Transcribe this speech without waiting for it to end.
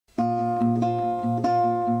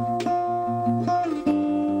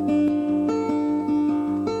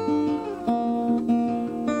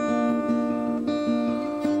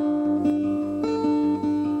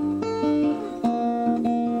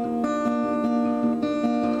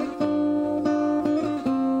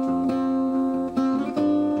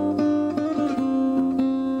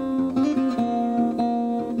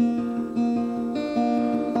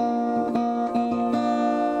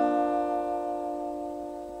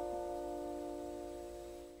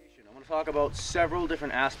Talk about several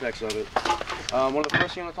different aspects of it. One of the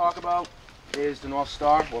first things I'm going to talk about is the North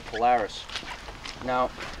Star, or Polaris.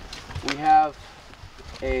 Now, we have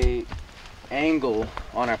a angle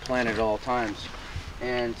on our planet at all times,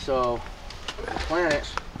 and so the planet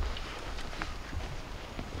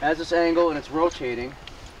has this angle and it's rotating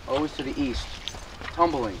always to the east,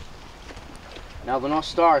 tumbling. Now the North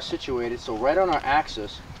Star is situated so right on our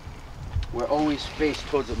axis we're always faced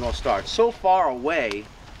towards the North Star. It's so far away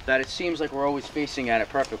that it seems like we're always facing at it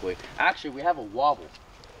perfectly. Actually, we have a wobble.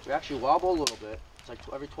 We actually wobble a little bit. It's like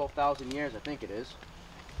every 12,000 years, I think it is.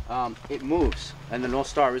 It moves, and the North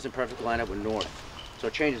Star isn't perfectly lined up with north, so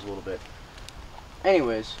it changes a little bit.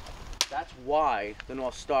 Anyways, that's why the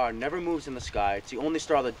North Star never moves in the sky. It's the only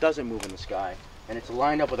star that doesn't move in the sky, and it's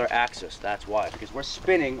lined up with our axis. That's why, because we're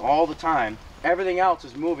spinning all the time. Everything else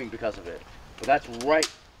is moving because of it. But that's right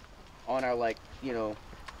on our, like, you know,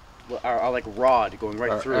 our like rod going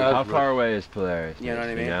right through. How far away is Polaris? You know what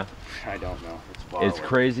I mean? You know? I don't know. It's far It's away.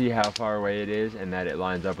 crazy how far away it is, and that it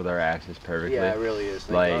lines up with our axis perfectly. Yeah, it really is.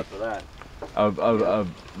 Thank God for that.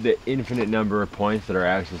 Of the infinite number of points that our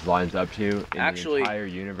axis lines up to in Actually, the entire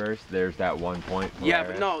universe, there's that one point. Polaris. Yeah,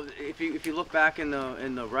 but no. If you look back in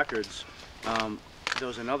the records, there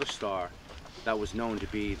was another star that was known to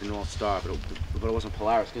be the North Star, but it wasn't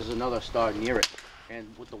Polaris because there's another star near it, and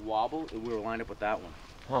with the wobble, we were lined up with that one.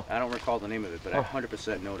 Huh. I don't recall the name of it, but I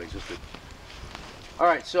 100% know it existed. All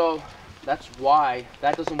right, so that's why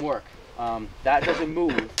that doesn't work. That doesn't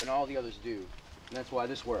move, and all the others do. And that's why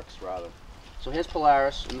this works, rather. So here's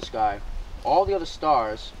Polaris in the sky. All the other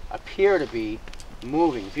stars appear to be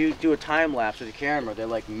moving. If you do a time lapse with your camera, they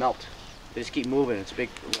like melt. They just keep moving. It's a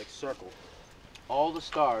big like circle. All the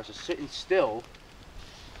stars are sitting still,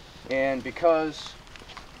 and because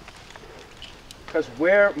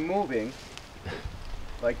we're moving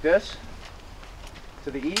like this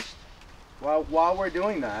to the east, while we're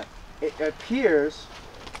doing that, it appears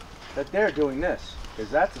that they're doing this,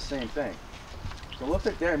 because that's the same thing. So it looks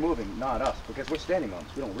like they're moving, not us, because we're standing on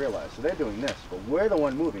this, we don't realize. So they're doing this, but we're the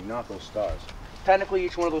one moving, not those stars. Technically,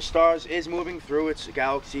 each one of those stars is moving through its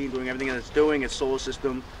galaxy, doing everything that it's doing, its solar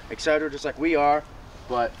system, etc., just like we are,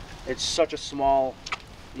 but it's such a small,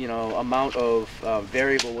 you know, amount of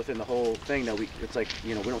variable within the whole thing that it's like,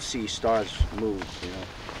 you know, we don't see stars move, you know,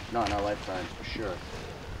 not in our lifetimes for sure.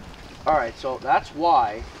 All right, so that's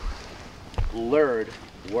why LURD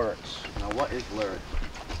works. Now, what is LURD?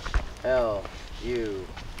 L-U-R-D.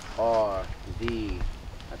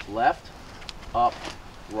 That's left, up,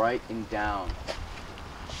 right, and down.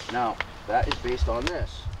 Now, that is based on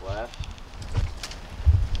this. Left,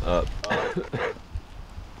 up,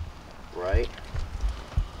 right,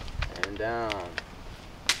 and down.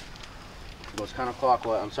 It goes kind of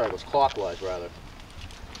clockwise. I'm sorry, it goes clockwise rather.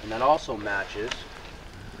 And that also matches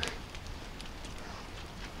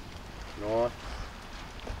north,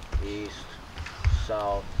 east,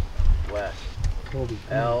 south, west.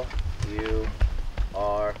 L-U-R-D.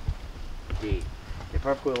 They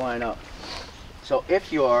perfectly line up. So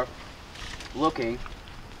if you're looking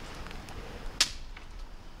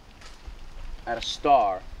at a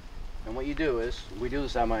star, and what you do is, we do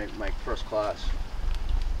this at my first class.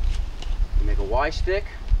 You make a Y stick,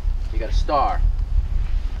 you got a star.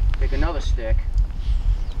 Take another stick,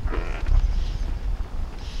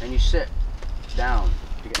 and you sit down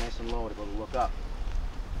to get nice and low to go to look up.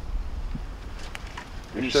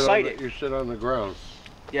 And you sight it. You sit on the ground.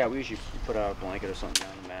 Yeah, we usually put out a blanket or something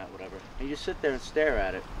down the mat, whatever. And you just sit there and stare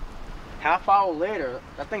at it. Half hour later,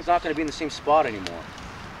 that thing's not going to be in the same spot anymore.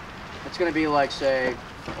 It's going to be like, say,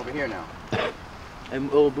 over here now. And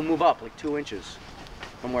it'll move up like 2 inches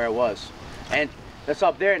from where it was. And that's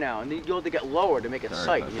up there now. And then you have to get lower to make it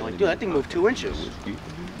sight. And you're like, dude, that thing moved 2 inches.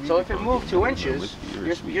 So if it moved 2 inches,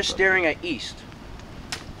 you're staring at east.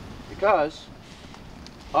 Because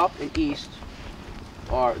up and east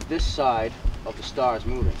are this side of the stars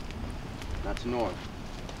moving. That's north.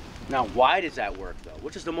 Now, why does that work, though?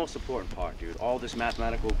 Which is the most important part, dude? All this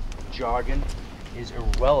mathematical jargon is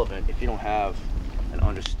irrelevant if you don't have an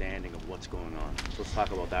understanding of what's going on. So let's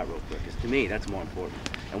talk about that real quick, because to me, that's more important.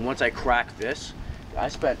 And once I cracked this, I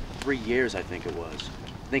spent 3 years, I think it was,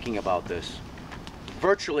 thinking about this,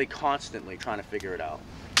 virtually constantly trying to figure it out.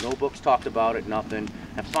 No books talked about it, nothing.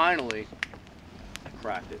 And finally, I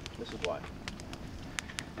cracked it. This is why.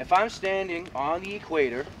 If I'm standing on the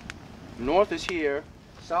equator, north is here,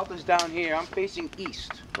 south is down here, I'm facing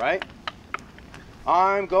east, right?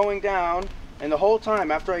 I'm going down, and the whole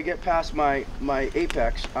time after I get past my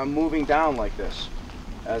apex, I'm moving down like this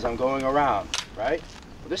as I'm going around, right?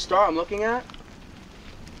 This star I'm looking at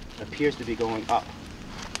appears to be going up.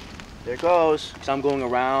 There it goes. So I'm going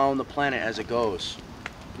around the planet as it goes,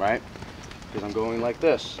 right? Because I'm going like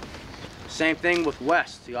this. Same thing with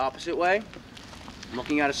west, the opposite way. I'm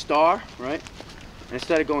looking at a star, right? And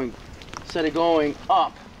instead of going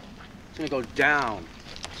up, it's gonna go down.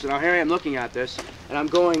 So now here I am looking at this, and I'm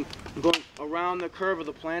going around the curve of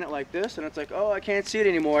the planet like this, and it's like, oh, I can't see it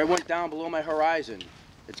anymore. It went down below my horizon.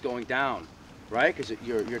 It's going down, right? Because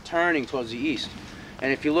you're turning towards the east.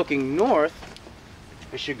 And if you're looking north,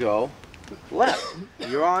 it should go left.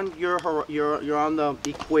 You're on the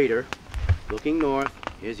equator, looking north.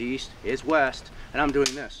 Here's east, here's west, and I'm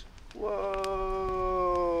doing this.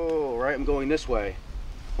 Whoa, right? I'm going this way.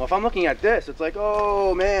 Well, if I'm looking at this, it's like,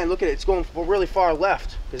 oh man, look at it. It's going really far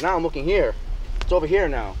left. Because now I'm looking here. It's over here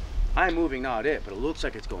now. I'm moving, not it, but it looks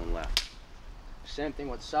like it's going left. Same thing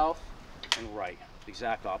with south and right. The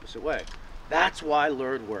exact opposite way. That's why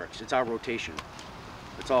LURD works. It's our rotation.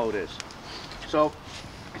 That's all it is. So,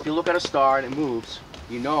 if you look at a star and it moves,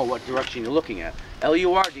 you know what direction you're looking at.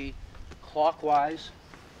 LURD, clockwise,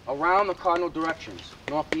 around the cardinal directions.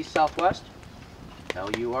 Northeast, southwest,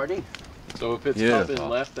 LURD. So if it's up and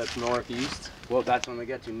left, that's northeast? Well, that's what I'm going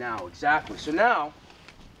to get to now. Exactly. So now,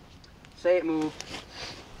 say it moved,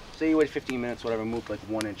 say you waited 15 minutes, whatever, moved like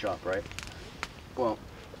 1 inch up, right? Well,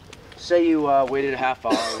 say you waited a half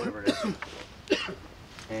hour, whatever it is,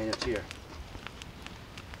 and it's here.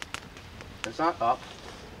 It's not up,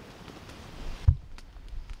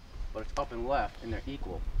 but it's up and left, and they're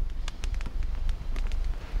equal.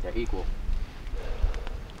 They're equal.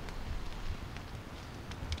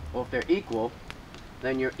 Well, if they're equal,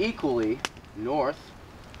 then you're equally north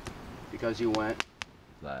because you went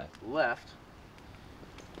left,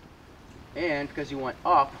 and because you went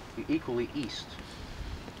up, you're equally east.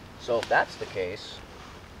 So if that's the case,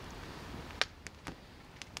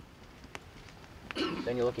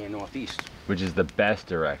 then you're looking at northeast. Which is the best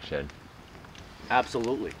direction.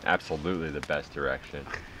 Absolutely. Absolutely the best direction.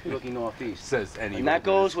 You're looking northeast. Says any. And that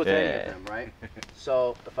goes with any of them, right?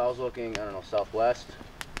 So if I was looking, I don't know, southwest,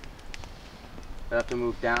 I have to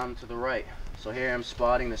move down to the right. So here I'm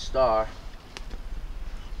spotting the star.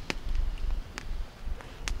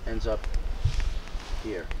 Ends up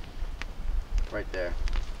here, right there.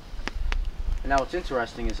 And now what's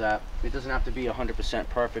interesting is that it doesn't have to be 100%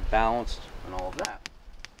 perfect, balanced, and all of that.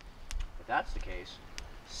 If that's the case,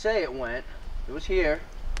 say it was here,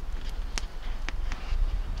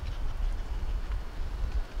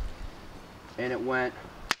 and it went,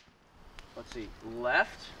 let's see,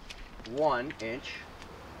 left 1 inch,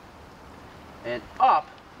 and up,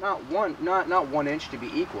 not 1 inch to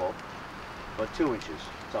be equal, but 2 inches.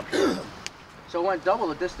 It's up here. So it went double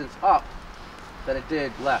the distance up that it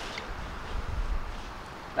did left.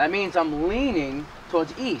 That means I'm leaning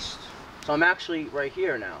towards east. So I'm actually right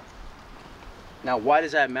here now. Now, why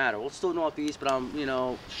does that matter? Well, it's still northeast, but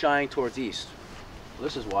I'm, shying towards east. Well,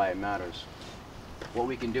 this is why it matters. What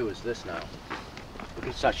we can do is this now. We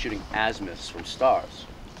can start shooting azimuths from stars.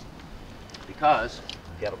 Because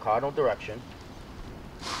if you have a cardinal direction,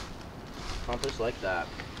 compass like that,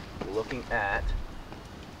 you're looking at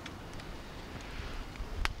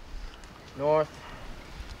north,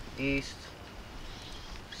 east,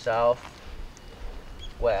 south,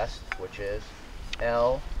 west, which is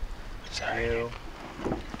L, U,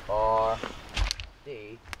 R,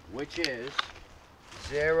 D, which is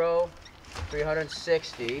 0,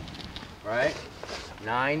 360, right?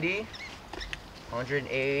 90,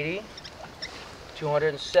 180,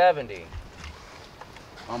 270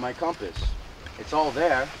 on my compass. It's all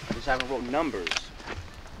there, I just haven't wrote numbers.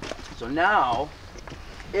 So now,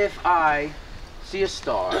 if I see a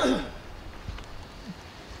star,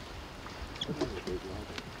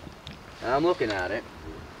 and I'm looking at it,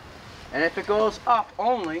 and if it goes up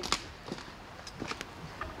only,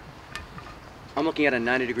 I'm looking at a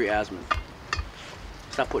 90-degree azimuth.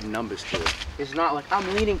 Stop putting numbers to it. It's not like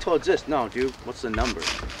I'm leaning towards this. No, dude, what's the number?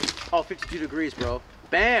 Oh, 52 degrees, bro.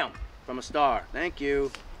 Bam! From a star. Thank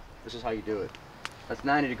you. This is how you do it. That's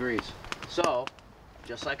 90 degrees. So,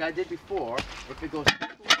 just like I did before, if it goes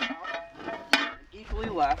equally out and equally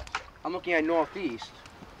left, I'm looking at northeast,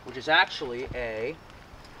 which is actually a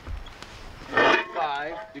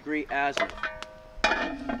 45-degree azimuth.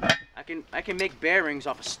 I can make bearings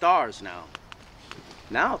off of stars now.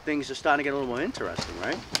 Now things are starting to get a little more interesting,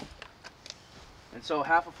 right? And so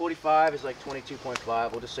half of 45 is like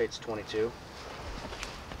 22.5. We'll just say it's 22.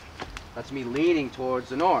 That's me leaning towards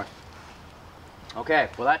the north. Okay,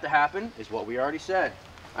 for that to happen is what we already said.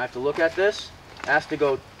 I have to look at this. It has to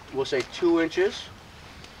go, we'll say 2 inches.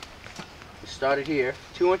 We started here,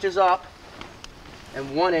 2 inches up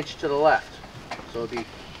and 1 inch to the left. So it'll be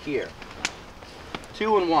here.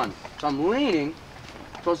 2 and 1. So I'm leaning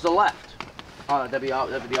towards the left. That'd be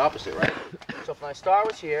the opposite, right? So if my star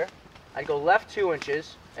was here, I'd go left 2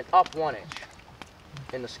 inches and up 1 inch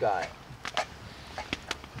in the sky.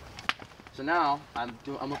 So now I'm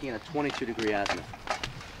looking at a 22-degree azimuth.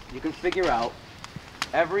 You can figure out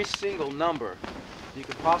every single number you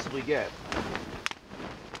could possibly get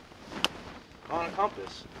on a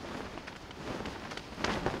compass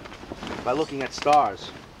by looking at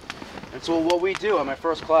stars. And so what we do in my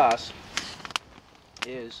first class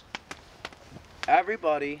is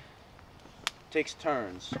everybody takes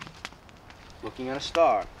turns looking at a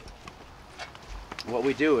star. What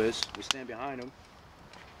we do is we stand behind them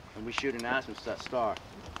and we shoot an azimuth to that star,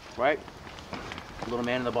 right? Little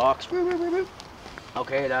man in the box.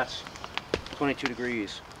 Okay, that's 22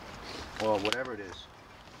 degrees or whatever it is.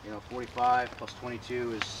 You know, 45 plus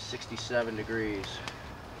 22 is 67 degrees.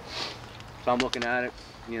 So I'm looking at it,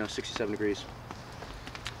 you know, 67 degrees.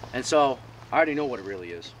 And so I already know what it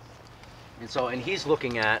really is. And he's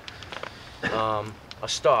looking at a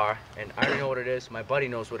star, and I already know what it is. My buddy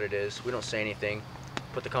knows what it is. We don't say anything.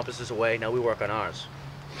 Put the compasses away. Now we work on ours.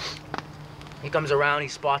 He comes around, he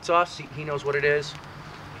spots us, he knows what it is.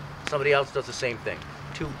 Somebody else does the same thing.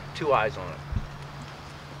 Two eyes on it.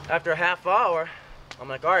 After a half hour, I'm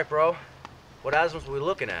like, all right, bro, what azimuths are we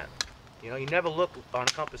looking at? You know, you never look on a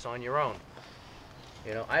compass on your own.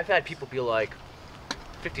 You know, I've had people be like,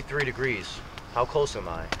 53 degrees. How close am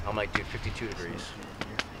I? I'm like, dude, 52 degrees.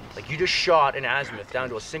 Like, you just shot an azimuth down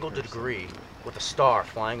to a single degree with a star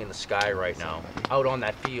flying in the sky right now, out on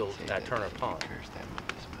that field at Turner Pond.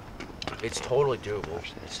 It's totally doable.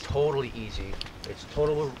 It's totally easy. It's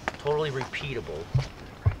totally repeatable,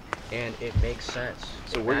 and it makes sense.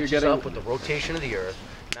 So it where you're matches getting up with the rotation of the Earth,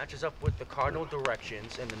 matches up with the cardinal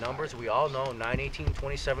directions and the numbers we all know: 9, 18,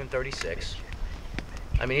 27, 36.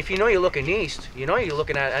 I mean, if you know you're looking east, you know you're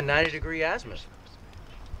looking at a 90-degree azimuth.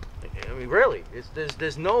 I mean, really,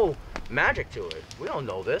 there's no magic to it. We don't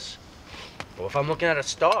know this. Well, if I'm looking at a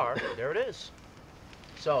star, there it is.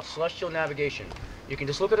 So, celestial navigation. You can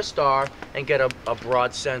just look at a star and get a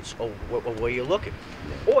broad sense of where you're looking.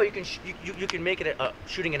 Or you can make it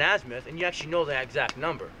shooting an azimuth, and you actually know the exact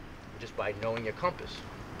number just by knowing your compass.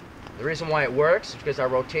 The reason why it works is because our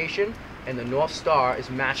rotation and the North Star is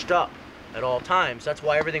matched up at all times. That's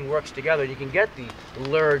why everything works together. You can get the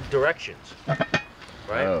lured directions,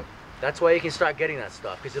 right? Oh. That's why you can start getting that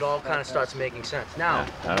stuff, because it all kind of starts making sense. Now,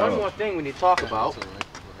 one more thing we need to talk about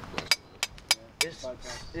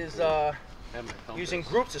is using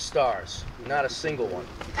groups of stars, not a single one.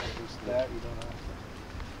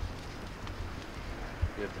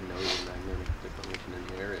 You have to know your magnetic declination in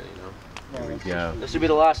the area, you know? There we go. This would be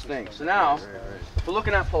the last thing. So now, if we're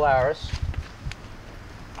looking at Polaris,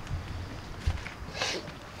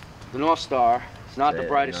 the North Star, it's not the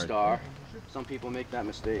brightest star. Some people make that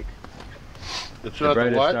mistake. It's the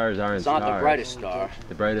brightest stars aren't it's not stars. The brightest star.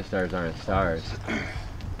 The brightest stars aren't stars.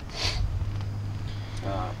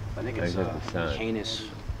 I think it's Canis.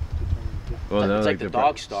 Well, no, it's like the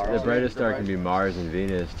dog star. The brightest star can be Mars and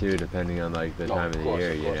Venus too, depending on like the time of the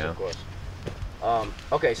year, you know. Of course.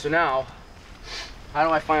 Okay, so now, how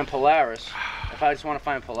do I find Polaris? If I just want to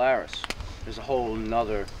find Polaris, there's a whole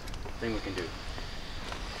nother thing we can do.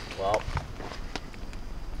 Well.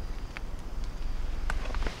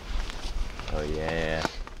 Oh yeah.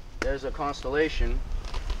 There's a constellation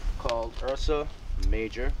called Ursa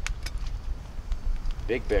Major.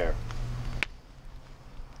 Big Bear.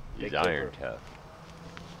 He's iron tough.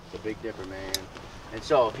 The Big Dipper, man. And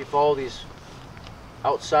so, if you follow these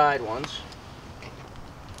outside ones,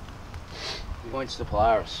 you're going to the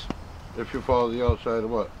Polaris. If you follow the outside of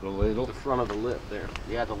what? The ladle? The front of the lip there.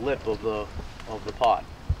 Yeah, the lip of the pot.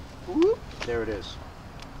 Whoop. There it is.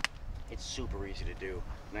 It's super easy to do.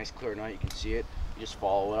 Nice clear night, you can see it. You just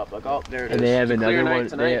follow it up like, oh, there it is. And they have another one.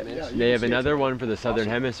 Tonight, they have another one for the Southern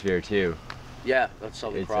Hemisphere too. Yeah, that's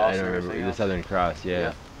Southern Cross. I don't remember the Southern Cross.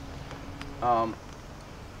 Yeah.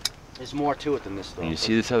 There's more to it than this, though. You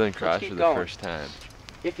see the Southern Cross for the first time.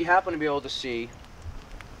 If you happen to be able to see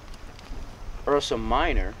Ursa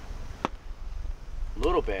Minor,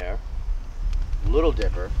 Little Bear, Little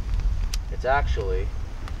Dipper, it's actually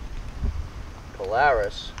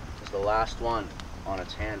Polaris. the last one on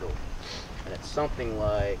its handle. And it's something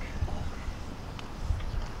like,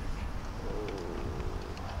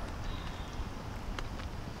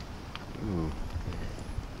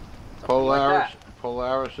 Polaris.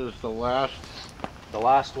 Polaris is the last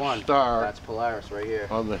one. star That's Polaris right here.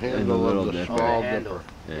 on the the handle little of the dipper. small the handle.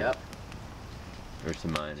 dipper. Yeah. Yep. Ursa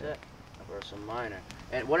minor. That's it. Ursa minor.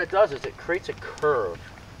 And what it does is it creates a curve.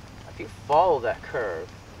 If you follow that curve,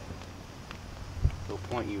 it'll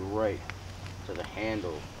point you right to the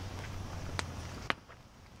handle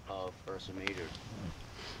of Ursa major.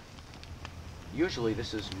 Usually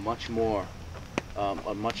this is much more,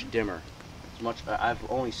 much dimmer. It's much. I've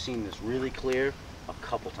only seen this really clear a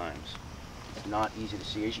couple times. It's not easy to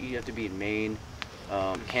see. You have to be in Maine,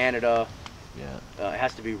 Canada. Yeah. It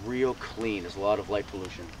has to be real clean. There's a lot of light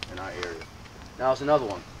pollution in our area. Now there's another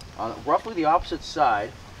one. On roughly the opposite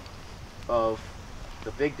side of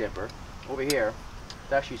the Big Dipper, over here,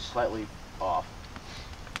 it's actually slightly off.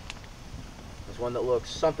 There's one that looks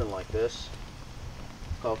something like this,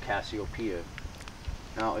 called Cassiopeia.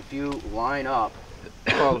 Now if you line up,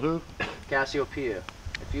 Called who? Cassiopeia.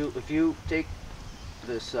 If you take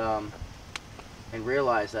this and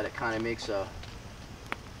realize that it kind of makes a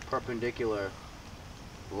perpendicular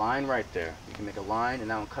line right there. You can make a line and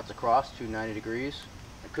that one cuts across to 90 degrees.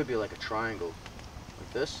 It could be like a triangle,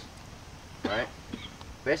 like this, right?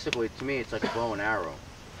 Basically, to me, it's like a bow and arrow.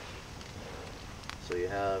 So you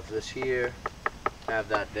have this here, have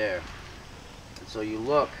that there. And so you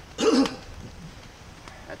look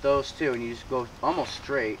at those two and you just go almost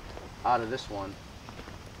straight out of this one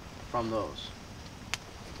from those.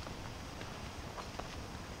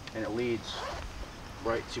 And it leads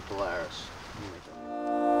right to Polaris.